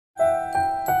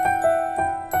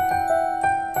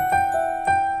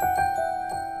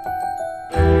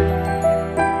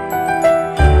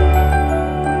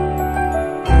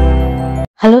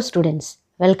Hello students,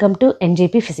 welcome to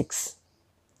NJP physics.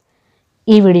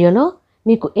 ఈ వీడియోలో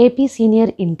మీకు AP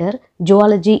senior inter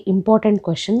zoology important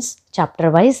questions chapter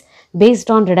wise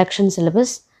based on reduction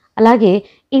syllabus, అలాగే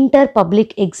inter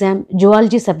public exam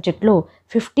zoology సబ్జెక్ట్లో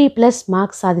 50+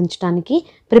 marks సాధించడానికి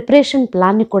preparation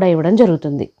ప్లాన్ని కూడా ఇవ్వడం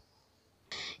జరుగుతుంది.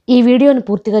 ఈ వీడియోను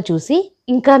పూర్తిగా చూసి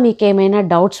ఇంకా మీకేమైనా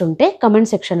డౌట్స్ ఉంటే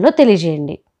కమెంట్ సెక్షన్లో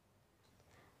తెలియజేయండి.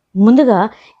 ముందుగా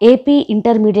AP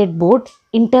intermediate board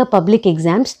inter public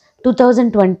exams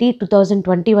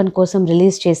 2020-2021 కోసం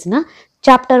రిలీజ్ చేసిన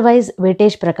చాప్టర్ వైజ్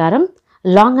వెయిటేజ్ ప్రకారం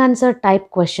లాంగ్ ఆన్సర్ టైప్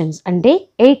క్వశ్చన్స్ అంటే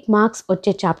 8 మార్క్స్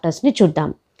వచ్చే చాప్టర్స్ని చూద్దాం.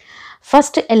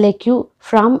 First LAQ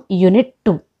from unit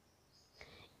 2.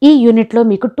 ఈ యూనిట్లో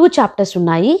మీకు 2 చాప్టర్స్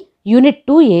ఉన్నాయి. Unit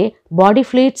 2A body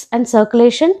fluids and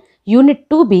circulation, unit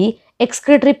 2B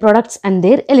excretory products and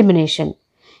there elimination.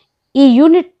 ఈ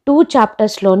యూనిట్ 2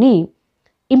 చాప్టర్స్లోని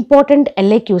ఇంపార్టెంట్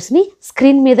ఎల్ఏక్యూస్ని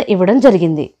స్క్రీన్ మీద ఇవ్వడం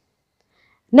జరిగింది.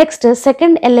 Next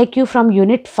second LAQ from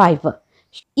unit 5.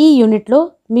 ఈ యూనిట్లో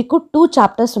మీకు 2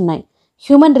 చాప్టర్స్ ఉన్నాయి.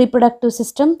 Human reproductive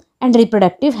system and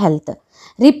reproductive health.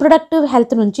 Reproductive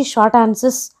health నుంచి షార్ట్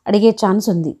ఆన్సర్స్ అడిగే ఛాన్స్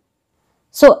ఉంది.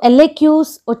 సో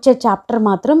ఎల్ఏక్యూస్ వచ్చే చాప్టర్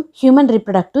మాత్రం హ్యూమన్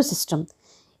రీప్రొడక్టివ్ సిస్టమ్.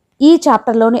 ఈ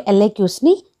చాప్టర్లోని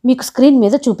ఎల్ఏక్యూస్ని మీకు స్క్రీన్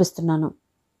మీద చూపిస్తున్నాను.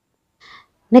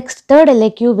 Next third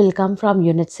LAQ will come from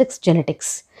unit 6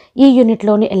 genetics. ఈ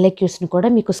యూనిట్లోని ఎల్ఏక్యూస్ని కూడా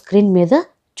మీకు స్క్రీన్ మీద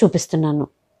చూపిస్తున్నాను.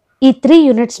 ఈ 3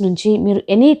 యూనిట్స్ నుంచి మీరు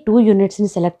ఎనీ 2 యూనిట్స్ని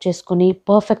సెలెక్ట్ చేసుకొని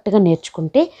పర్ఫెక్ట్గా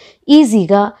నేర్చుకుంటే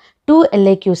ఈజీగా 2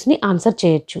 ఎల్ఏక్యూస్ని ఆన్సర్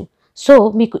చేయొచ్చు. సో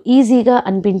మీకు ఈజీగా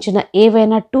అనిపించిన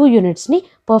ఏవైనా 2 యూనిట్స్ని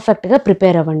పర్ఫెక్ట్గా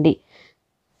ప్రిపేర్ అవ్వండి.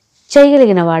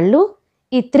 చేయగలిగిన వాళ్ళు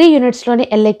ఈ 3 యూనిట్స్లోని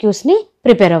ఎల్ఏక్యూస్ని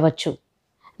ప్రిపేర్ అవ్వచ్చు.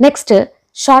 Next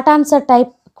short answer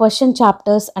type question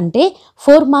chapters అంటే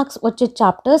 4 మార్క్స్ వచ్చే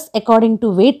చాప్టర్స్ అకార్డింగ్ టు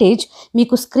వెయిటేజ్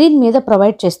మీకు స్క్రీన్ మీద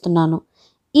ప్రొవైడ్ చేస్తున్నాను.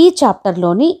 ఈ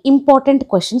చాప్టర్లోని ఇంపార్టెంట్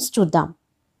క్వశ్చన్స్ చూద్దాం.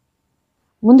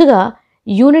 ముందుగా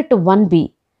unit 1B.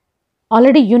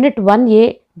 Already unit 1A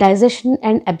digestion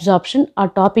and absorption ఆ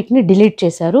టాపిక్ని డిలీట్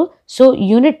చేశారు. So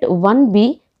unit 1B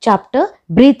chapter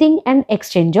breathing and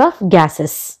exchange of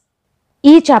gases.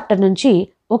 ఈ చాప్టర్ నుంచి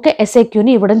ఒక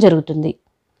ఎస్ఏక్యూని ఇవ్వడం జరుగుతుంది.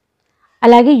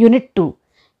 అలాగే యూనిట్ 2.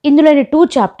 ఇందులోని 2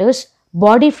 chapters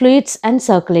body fluids and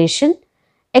circulation,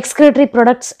 excretory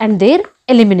products and there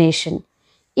elimination.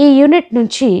 ఈ యూనిట్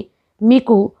నుంచి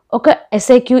మీకు ఒక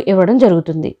ఎస్ఏక్యూ ఇవ్వడం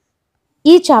జరుగుతుంది.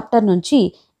 ఈ చాప్టర్ నుంచి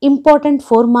ఇంపార్టెంట్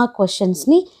 4 మార్క్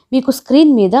క్వశ్చన్స్ని మీకు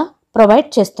స్క్రీన్ మీద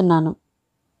ప్రొవైడ్ చేస్తున్నాను.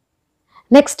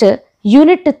 Next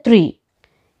unit 3.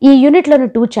 ఈ యూనిట్లోని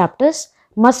 2 chapters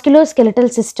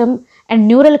మస్క్యులోస్కెలిటల్ system and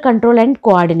neural control and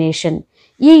coordination.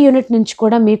 ఈ యూనిట్ నుంచి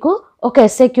కూడా మీకు ఒక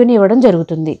ఎస్ఏక్యూని ఇవ్వడం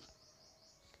జరుగుతుంది.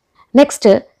 Next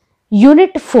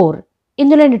unit 4.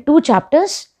 ఇందులోని 2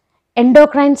 chapters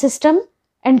endocrine system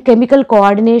and chemical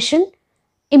coordination,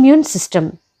 immune system.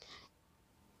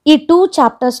 ఈ 2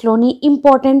 చాప్టర్స్లోని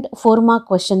ఇంపార్టెంట్ 4 మార్క్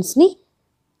క్వశ్చన్స్ని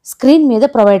స్క్రీన్ మీద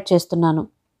ప్రొవైడ్ చేస్తున్నాను.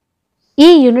 ఈ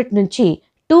యూనిట్ నుంచి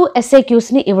 2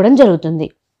 ఎస్ఏక్యూస్ని ఇవ్వడం జరుగుతుంది.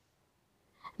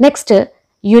 Next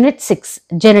unit 6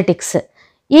 genetics.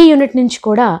 ఈ యూనిట్ నుంచి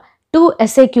కూడా 2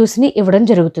 ఎస్ఏక్యూస్ని ఇవ్వడం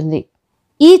జరుగుతుంది.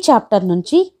 ఈ చాప్టర్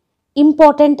నుంచి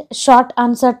ఇంపార్టెంట్ షార్ట్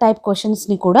ఆన్సర్ టైప్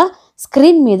క్వశ్చన్స్ని కూడా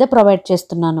స్క్రీన్ మీద ప్రొవైడ్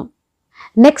చేస్తున్నాను.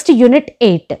 Next unit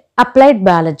 8 applied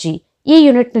biology. ఈ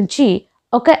యూనిట్ నుంచి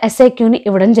ఒక ఎస్ఏక్యూని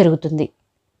ఇవ్వడం జరుగుతుంది.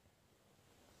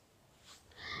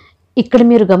 ఇక్కడ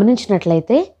మీరు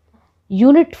గమనించినట్లయితే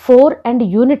యూనిట్ 4 అండ్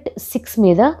యూనిట్ 6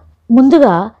 మీద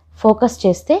ముందుగా ఫోకస్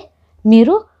చేస్తే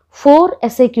మీరు 4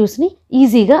 ఎస్ఏక్యూస్ని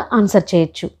ఈజీగా ఆన్సర్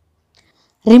చేయొచ్చు.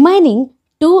 Remaining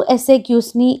 2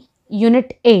 ఎస్ఏక్యూస్ని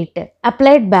unit 8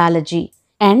 applied biology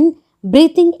and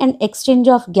breathing and exchange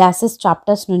of gases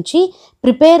chapters నుంచి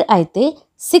ప్రిపేర్ అయితే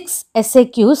 6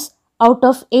 SAQs out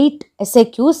of 8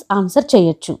 SAQs answer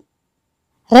చేయొచ్చు.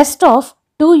 రెస్ట్ ఆఫ్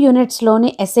 2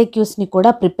 యూనిట్స్లోని ఎస్ఏక్యూస్ని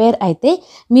కూడా ప్రిపేర్ అయితే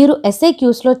మీరు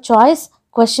ఎస్ఏక్యూస్లో చాయిస్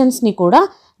క్వశ్చన్స్ని కూడా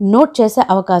నోట్ చేసే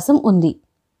అవకాశం ఉంది.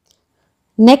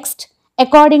 Next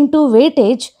according to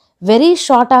weightage very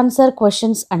short answer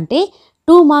questions అంటే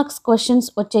 2 మార్క్స్ క్వశ్చన్స్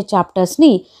వచ్చే చాప్టర్స్ని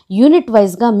యూనిట్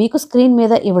వైజ్గా మీకు స్క్రీన్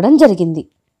మీద ఇవ్వడం జరిగింది.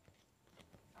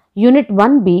 Unit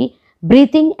 1B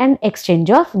breathing and exchange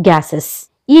of gases.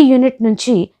 ఈ యూనిట్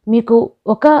నుంచి మీకు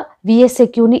ఒక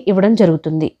విఎస్ఏక్యూని ఇవ్వడం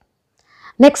జరుగుతుంది.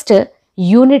 Next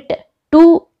unit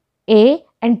 2A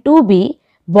and 2B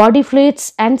body fluids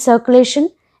and circulation,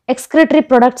 excretory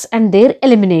products and there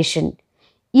elimination.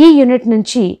 ఈ యూనిట్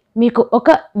నుంచి మీకు ఒక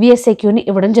విఎస్ఏక్యూని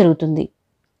ఇవ్వడం జరుగుతుంది.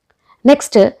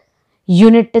 Next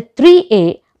unit 3A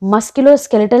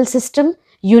మస్క్యులోస్కెలిటల్ system,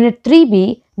 unit 3B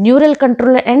neural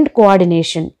control and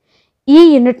coordination. ఈ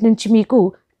యూనిట్ నుంచి మీకు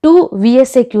 2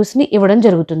 విఎస్ఏక్యూస్ని ఇవ్వడం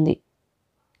జరుగుతుంది.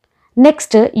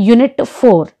 నెక్స్ట్ యూనిట్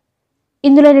 4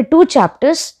 ఇందులోని 2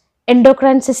 chapters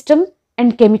endocrine system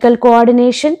and chemical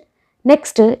coordination,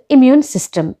 next immune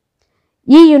system.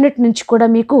 ఈ యూనిట్ నుంచి కూడా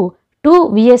మీకు 2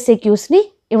 VSAQsని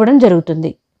ఇవ్వడం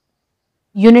జరుగుతుంది.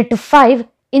 యూనిట్ 5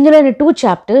 ఇందులోని 2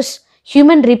 chapters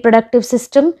human reproductive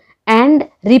system and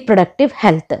reproductive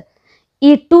health.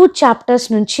 ఈ 2 చాప్టర్స్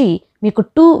నుంచి మీకు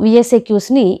 2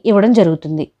 VSAQsని ఇవ్వడం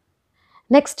జరుగుతుంది.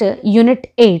 Next unit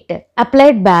 8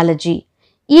 applied biology.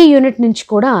 ఈ యూనిట్ నుంచి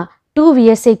కూడా 2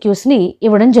 VSAQsని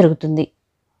ఇవ్వడం జరుగుతుంది.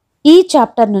 ఈ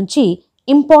చాప్టర్ నుంచి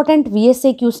ఇంపార్టెంట్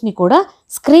VSAQsని కూడా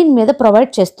స్క్రీన్ మీద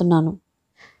ప్రొవైడ్ చేస్తున్నాను.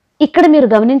 ఇక్కడ మీరు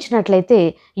గమనించినట్లయితే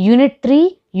unit 3,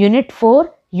 unit 4,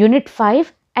 unit 5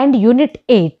 and unit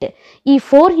 8 ఈ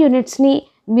 4 యూనిట్స్ని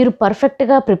మీరు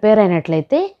పర్ఫెక్ట్గా ప్రిపేర్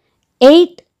అయినట్లయితే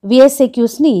 8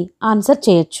 VSAQsని ఆన్సర్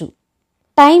చేయొచ్చు.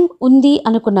 టైం ఉంది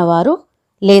అనుకున్నవారు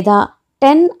లేదా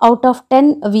 10 out of 10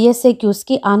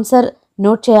 VSAQsకి ఆన్సర్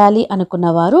నోట్ చేయాలి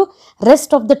అనుకున్నవారు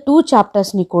రెస్ట్ ఆఫ్ ద 2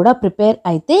 చాప్టర్స్ని కూడా ప్రిపేర్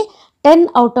అయితే 10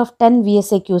 out of 10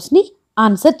 VSAQsని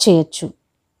ఆన్సర్ చేయొచ్చు.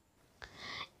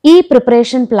 ఈ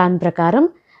ప్రిపరేషన్ ప్లాన్ ప్రకారం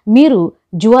మీరు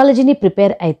జువాలజీని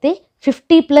ప్రిపేర్ అయితే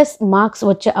 50+ మార్క్స్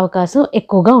వచ్చే అవకాశం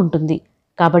ఎక్కువగా ఉంటుంది.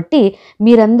 కాబట్టి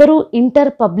మీరందరూ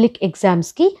ఇంటర్ పబ్లిక్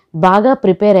ఎగ్జామ్స్కి బాగా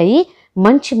ప్రిపేర్ అయ్యి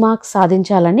మంచి మార్క్స్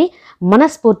సాధించాలని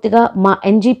మనస్ఫూర్తిగా మా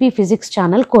NGP ఫిజిక్స్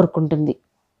ఛానల్ కోరుకుంటుంది.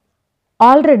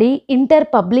 ఆల్రెడీ ఇంటర్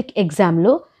పబ్లిక్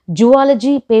ఎగ్జామ్లో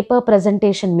జువాలజీ పేపర్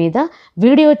ప్రజెంటేషన్ మీద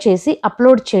వీడియో చేసి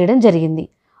అప్లోడ్ చేయడం జరిగింది.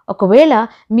 ఒకవేళ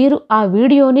మీరు ఆ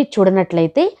వీడియోని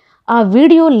చూడనట్లయితే ఆ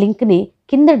వీడియో లింక్ని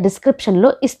కింద డిస్క్రిప్షన్లో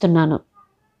ఇస్తున్నాను.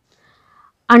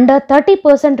 Under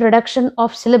 30% reduction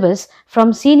of syllabus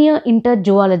from senior inter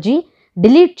zoology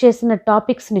delete చేసిన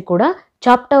టాపిక్స్ని కూడా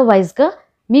చాప్టర్ వైజ్గా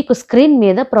మీకు స్క్రీన్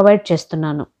మీద ప్రొవైడ్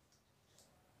చేస్తున్నాను.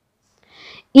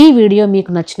 ఈ వీడియో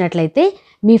మీకు నచ్చినట్లయితే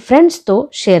మీ ఫ్రెండ్స్తో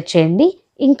షేర్ చేయండి.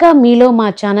 ఇంకా మీలో మా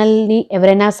ఛానల్ని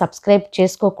ఎవరైనా సబ్స్క్రైబ్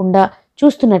చేసుకోకుండా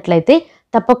చూస్తున్నట్లయితే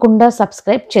తప్పకుండా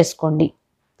సబ్స్క్రైబ్ చేసుకోండి.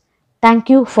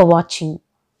 Thank you for watching.